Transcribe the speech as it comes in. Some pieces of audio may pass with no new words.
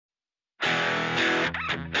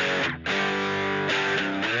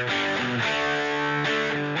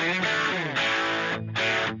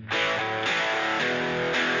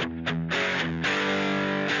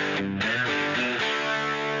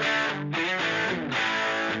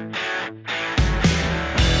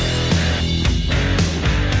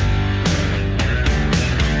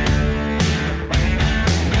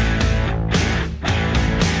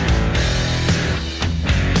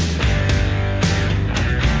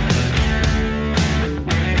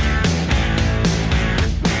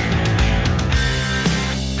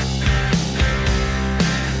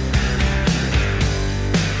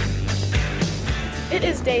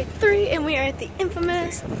at the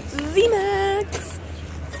infamous zMAX.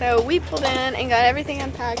 So we pulled in and got everything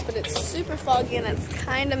unpacked, but it's super foggy and it's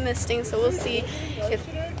kind of misting, so we'll see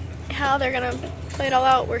how they're gonna play it all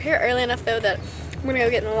out. We're here early enough though that we're gonna go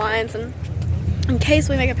get in the lines, and in case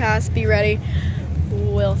we make a pass, be ready.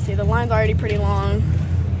 We'll see. The line's already pretty long.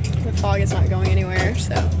 The fog is not going anywhere,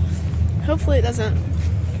 so hopefully it doesn't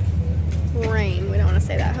rain. We don't want to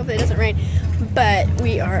say that. Hopefully it doesn't rain. But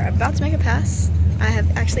we are about to make a pass. I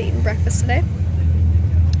have actually eaten breakfast today,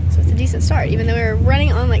 so it's a decent start, even though we were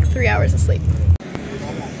running on like 3 hours of sleep.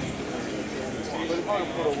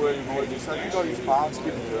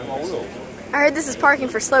 I heard this is parking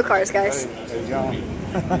for slow cars, guys. Hey, John.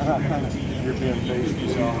 You're being tasty,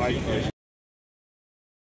 so I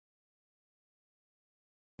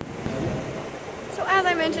So as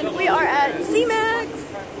I mentioned, we are at zMAX.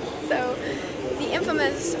 So the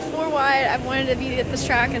infamous 4-wide, I've wanted to be at this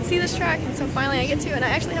track and see this track, and so finally I get to, and I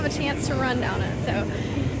actually have a chance to run down it. So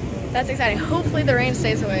that's exciting. Hopefully the rain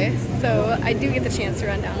stays away, so I do get the chance to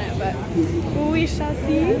run down it, but we shall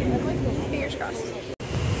see. Fingers crossed.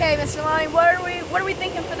 Okay, Mr. Lonnie, what are we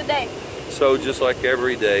thinking for the day? So just like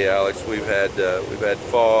every day, Alex, we've had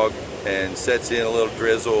fog and sets in a little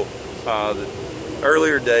drizzle. The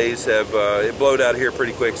earlier days have it blowed out here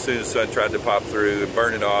pretty quick as soon as the sun tried to pop through and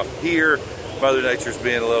burn it off. Here, Mother Nature's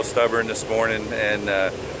being a little stubborn this morning, and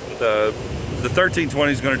the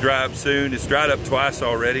 1320 is going to dry up soon. It's dried up twice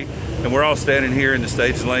already, and we're all standing here in the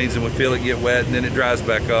staging lanes, and we feel it get wet, and then it dries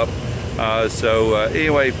back up.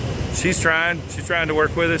 Anyway, she's trying to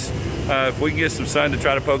work with us. If we can get some sun to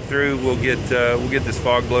try to poke through, we'll get this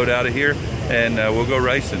fog blowed out of here, and we'll go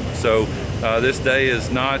racing. So this day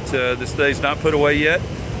is not put away yet.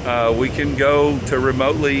 We can go to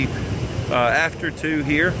remotely after 2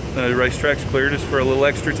 here. The racetrack's cleared us for a little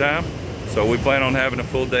extra time, so we plan on having a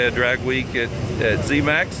full day of drag week at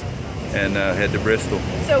zMAX and head to Bristol.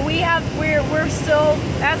 So we're still,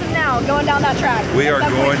 as of now, going down that track. We are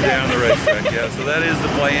going down the racetrack, yeah. So that is the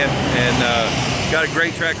plan, and got a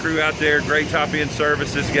great track crew out there, great top end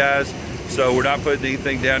services, guys. So we're not putting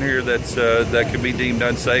anything down here that could be deemed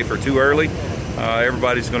unsafe or too early.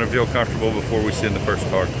 Everybody's going to feel comfortable before we send the first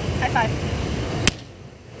car. High five.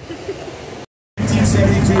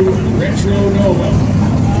 1972 RetroNova,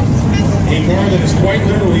 a car that is quite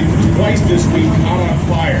literally twice this week caught on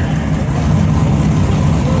fire.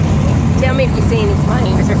 Tell me if you see any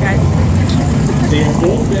flames, okay? They have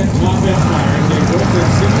both been top end fires. They have both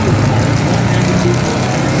been similar fires. One magnitude.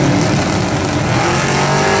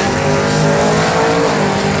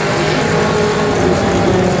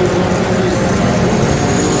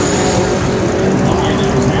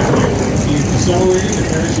 Accelerating, the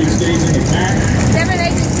parachute stays in the pack.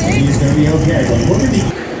 786. He's going to be okay. But look at the.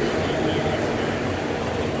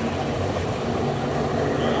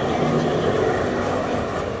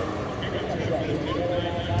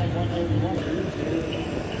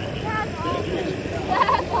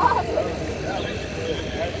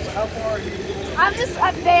 How far are you? I'm just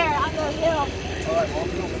up there on the hill.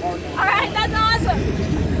 Alright, that's awesome.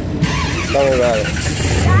 Tell me about it.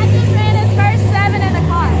 Dad just ran his first 7 in the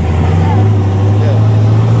car.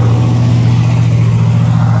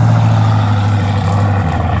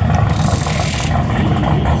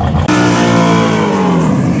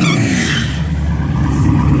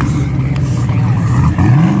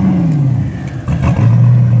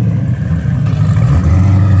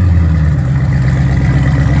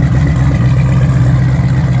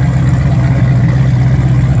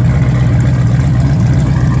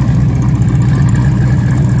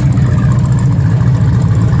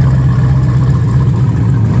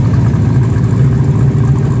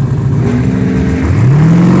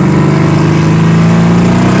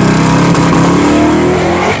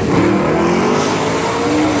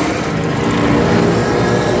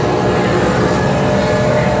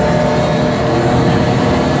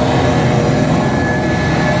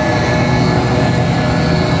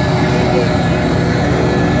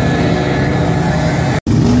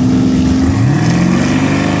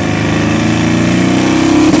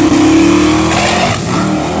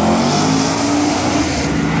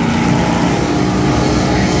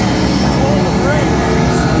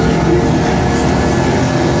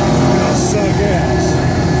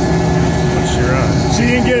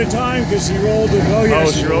 Because she rolled it. Oh, yeah.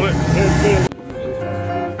 Oh, she rolled it?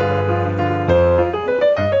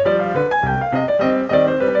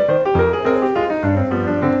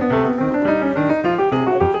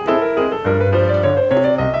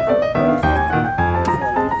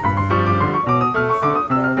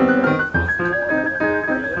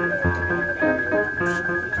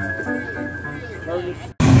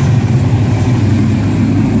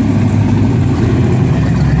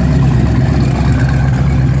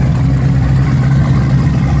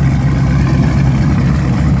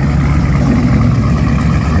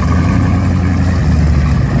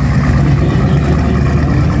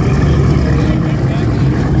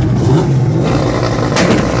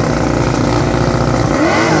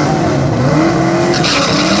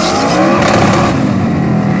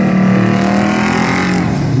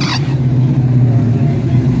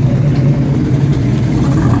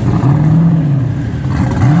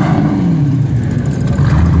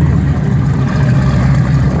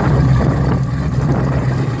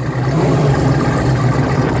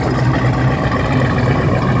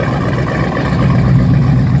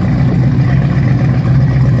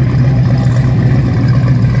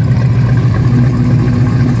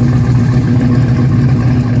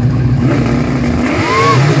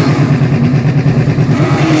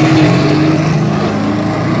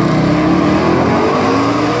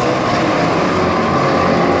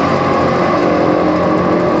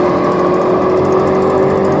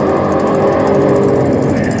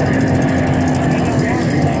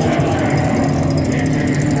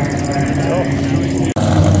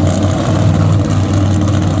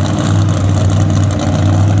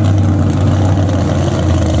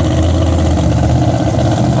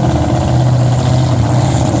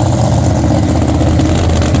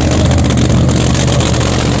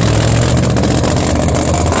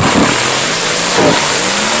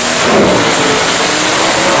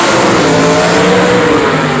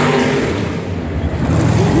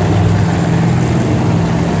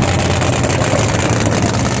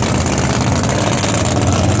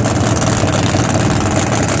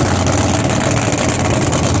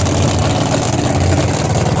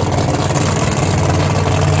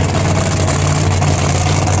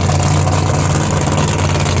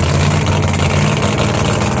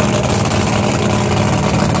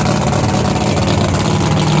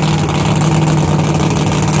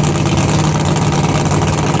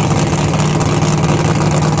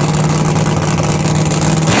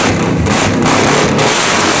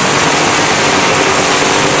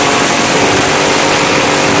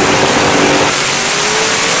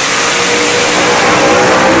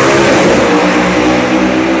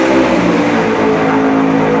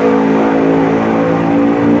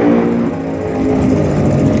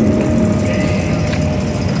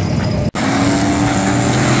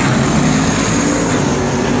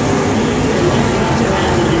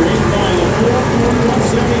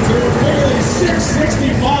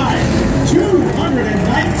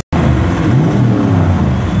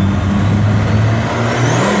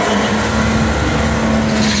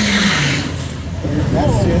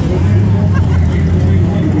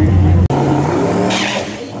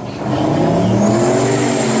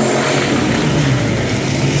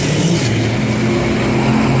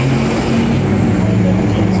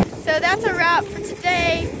 wrap for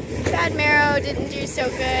today. Badmaro didn't do so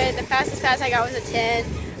good. The fastest pass I got was a 10.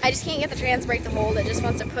 I just can't get the trans brake to hold. It just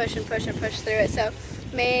wants to push and push and push through it. So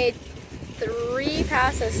made 3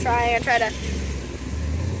 passes trying. I tried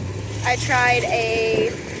a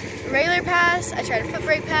regular pass, I tried a foot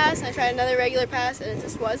brake pass, and I tried another regular pass, and it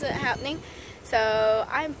just wasn't happening. So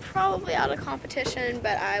I'm probably out of competition,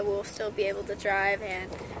 but I will still be able to drive and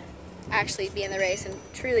actually be in the race and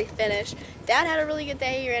truly finish. Dad had a really good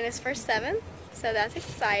day. He ran his first 7, so that's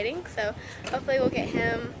exciting. So hopefully we'll get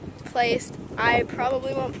him placed. I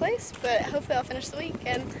probably won't place, but hopefully I'll finish the week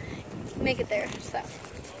and make it there. So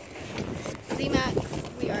zMAX,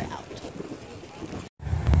 we are out.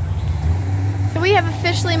 So we have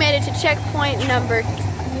officially made it to checkpoint number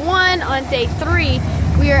 1 on day 3.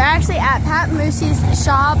 We are actually at Pat Moosey's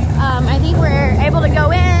shop. I think we're able to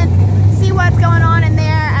go in, see what's going on in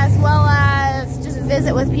there, as well as just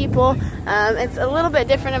visit with people. It's a little bit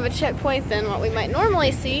different of a checkpoint than what we might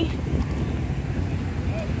normally see.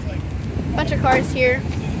 Bunch of cars here.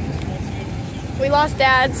 We lost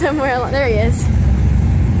Dad somewhere along. There he is.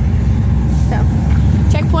 So,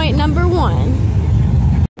 checkpoint number 1.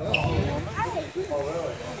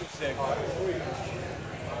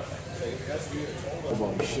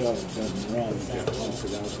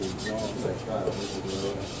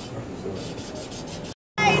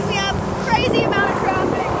 We have crazy amount of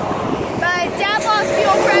traffic, but Dad lost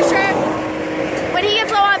fuel pressure. When he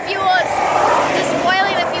gets low on fuel, it's just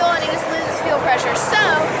boiling the fuel and he just loses fuel pressure. So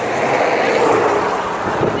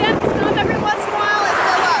we have to stop every once in a while and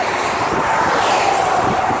fill up.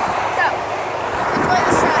 So enjoy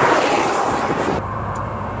this traffic.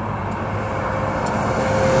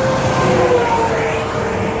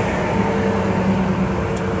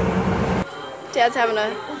 Dad's having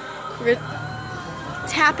a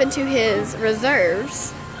tap into his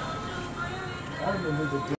reserves.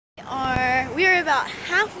 We are about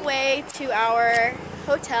halfway to our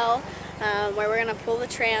hotel where we're gonna pull the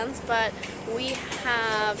trans, but we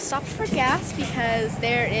have stopped for gas because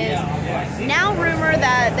there is now rumor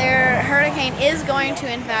that their hurricane is going to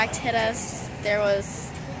in fact hit us.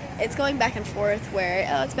 It's going back and forth where,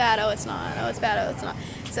 oh, it's bad, oh, it's not, oh, it's bad, oh, it's not.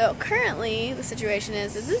 So currently the situation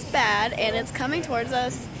is this is bad and it's coming towards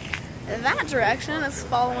us that direction. It's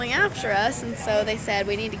following after us, and so they said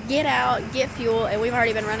we need to get out, get fuel, and we've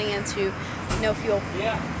already been running into no fuel,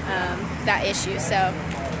 that issue. So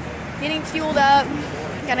getting fueled up,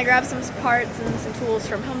 gonna grab some parts and some tools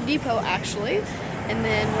from Home Depot actually, and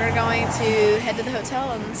then we're going to head to the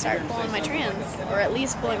hotel and start pulling my trans, or at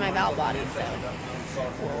least pulling my valve body. So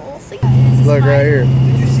we'll see. Look right here.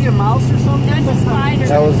 Did you see a mouse or something? There's a spider.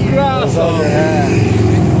 That was on their hat.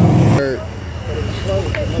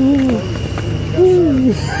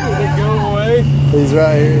 Go away. He's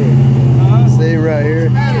right here. See right here.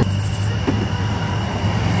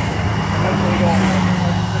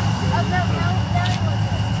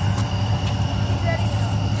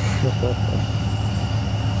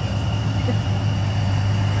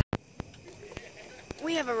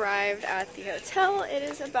 We have arrived at the hotel. It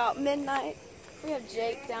is about midnight. We have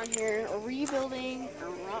Jake down here building a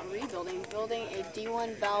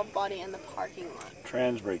D1 valve body in the parking lot.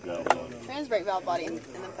 Trans brake valve body. Trans brake valve body in the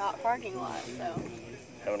parking lot. So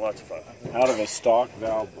Having lots of fun. Out of a stock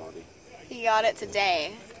valve body. he got it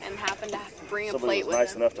today and happened to have to bring a Somebody plate was with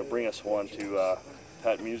nice him. enough to bring us one to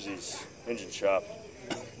Pat Musey's engine shop.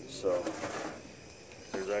 So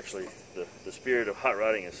there's actually the spirit of hot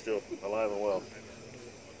rodding is still alive and well.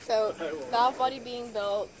 So valve body being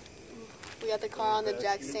built. We got the car on the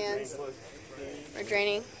jack stands. We're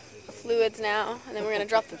draining fluids now, and then we're gonna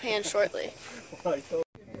drop the pan shortly.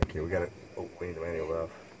 Okay, we got it. Oh, we need a manual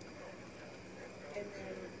valve.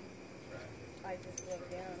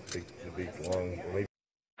 Big long. Maybe.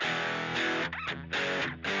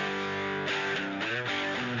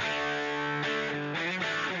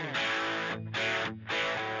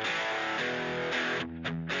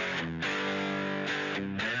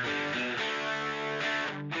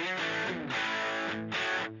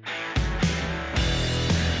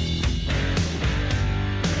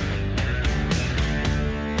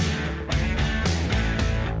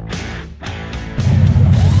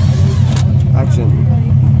 Action.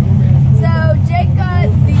 So Jake got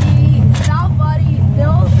the valve body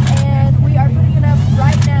built, and we are putting it up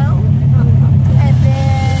right now. And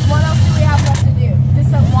then what else do we have left to do?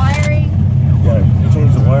 Just some wiring. Gotta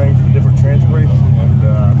change the wiring for the different trans brake and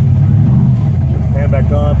pan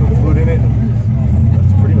back on, put the fluid in it, and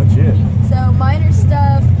that's pretty much it. So minor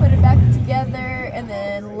stuff, put it back together, and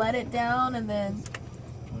then let it down, and then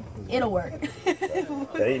it'll work.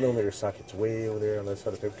 That 8mm socket's way over there on that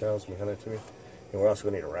side of the paper towels behind it to me. And we're also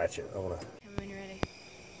going to need a ratchet. I want to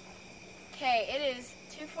Okay, it is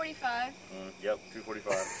 2:45. Yep,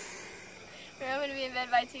 2:45. We're hoping to be in bed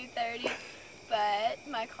by 2:30, but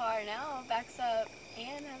my car now backs up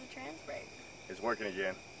and has a trans brake. It's working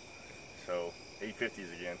again. So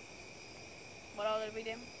 850s again. What all did we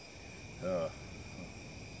do?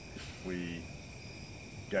 We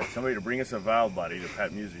got somebody to bring us a valve body to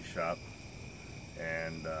Pat Musie's shop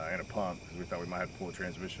and a pump because we thought we might have to pull a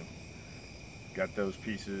transmission. Got those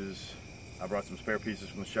pieces. I brought some spare pieces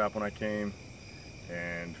from the shop when I came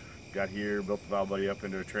and got here, built the valve body up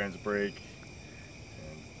into a trans brake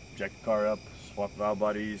and jacked the car up, swapped valve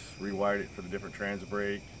bodies, rewired it for the different trans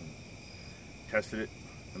brake, and tested it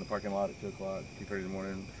in the parking lot at 2 o'clock, 2:30 in the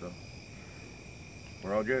morning. So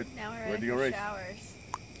we're all good. Now we're ready ready to go for race. showers.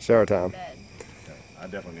 Shower time. Bed. I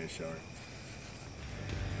definitely need a shower.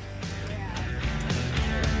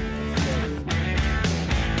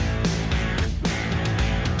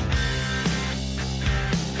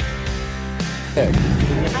 Heck. I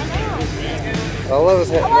know. I love his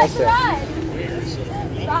I like the mustache. ride.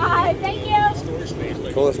 Bye. Thank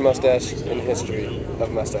you. Coolest mustache in the history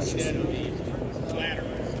of mustaches.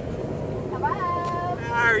 Hello.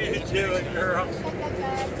 How are you doing, girl?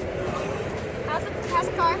 How's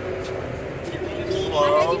the car? I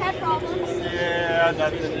heard you had problems. Yeah,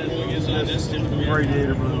 nothing.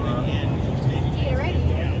 Radiator blew up. Get ready.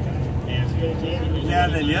 Yeah,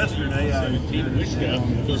 and then yesterday I was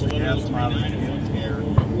the gas mileage again here.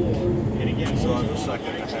 So I was a second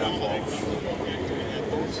and a half off.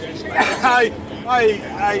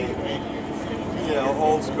 You know,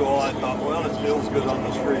 old school, I thought, well, it feels good on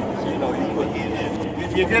the street. You know,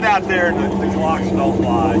 you get out there and the clocks don't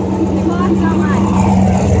lie. The clock's not right.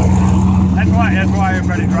 That's why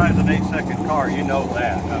everybody drives an 8-second car. You know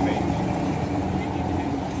that. I mean,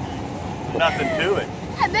 nothing to it.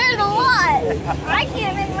 There's a lot. I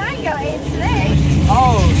can't make mine go 8-6.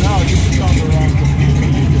 Oh no, you just on the wrong computer.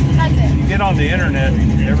 That's it. You get on the internet,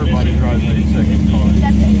 everybody drives an 8-second car.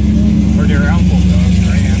 That's it. Or their uncle does,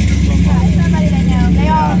 or aunt, or somebody. Somebody they know. They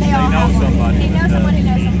all They know have one. somebody They know that someone who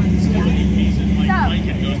does. knows someone. Yeah. So,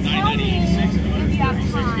 tell me, if you have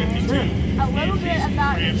time, a little bit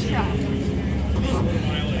about your truck.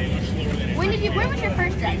 Where was your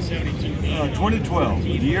first drag? 2012, the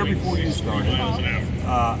year before you started,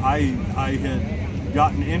 I had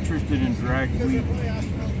gotten interested in drag week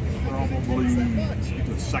probably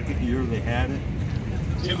the second year they had it.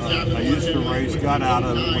 I used to race, got out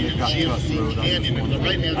of it when it got cutthroat.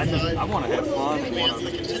 I want to have fun and want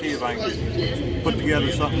to see if I can put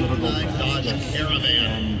together something that'll go fast.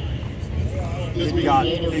 And it got to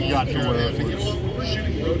where it was,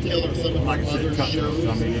 like I said, cutthroat. I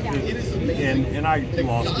mean, and I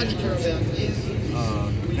lost interest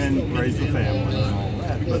and raised a family and all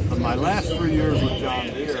that. But my last 3 years with John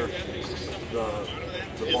Deere, the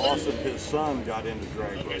boss and his son got into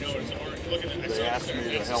drag racing. They asked me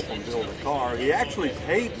to help him build a car. He actually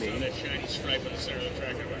paid me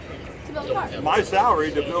To build a car. my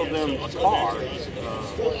salary to build them a car.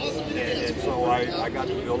 And so I got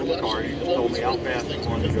to build him a car. He just told me how fast he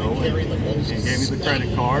wanted to go and gave me the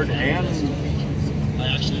credit card and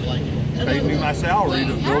paid me my salary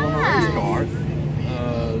to build him a race car.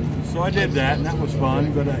 So I did that, and that was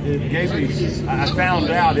fun, but it gave me, I found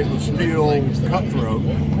out it was still cutthroat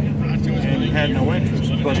and had no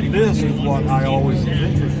interest. But this is what I always was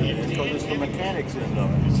interested in, because it's the mechanics end of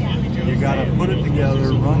it. You got to put it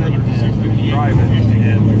together, run it, and drive it,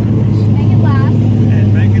 and Make it last.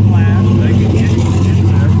 make it last, make it get in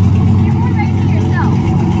there. You're more racing yourself.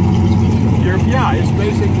 Yeah, it's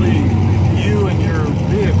basically you and your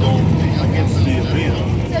vehicle against the event.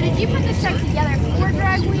 So did you put this truck together for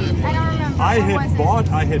drag week? I don't remember. I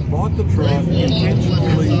had bought the truck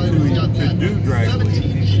intentionally to do drag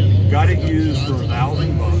week. Got it used for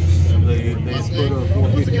 $1,000. They put a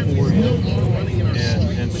 454 in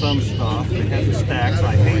and some stuff. They had the stacks.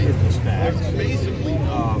 I hated the stacks.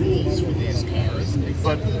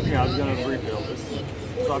 But yeah, I was going to rebuild it.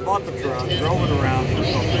 So I bought the truck, drove it around for a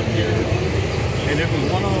couple of years, and it was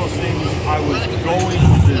one of those things I was going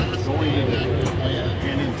to do.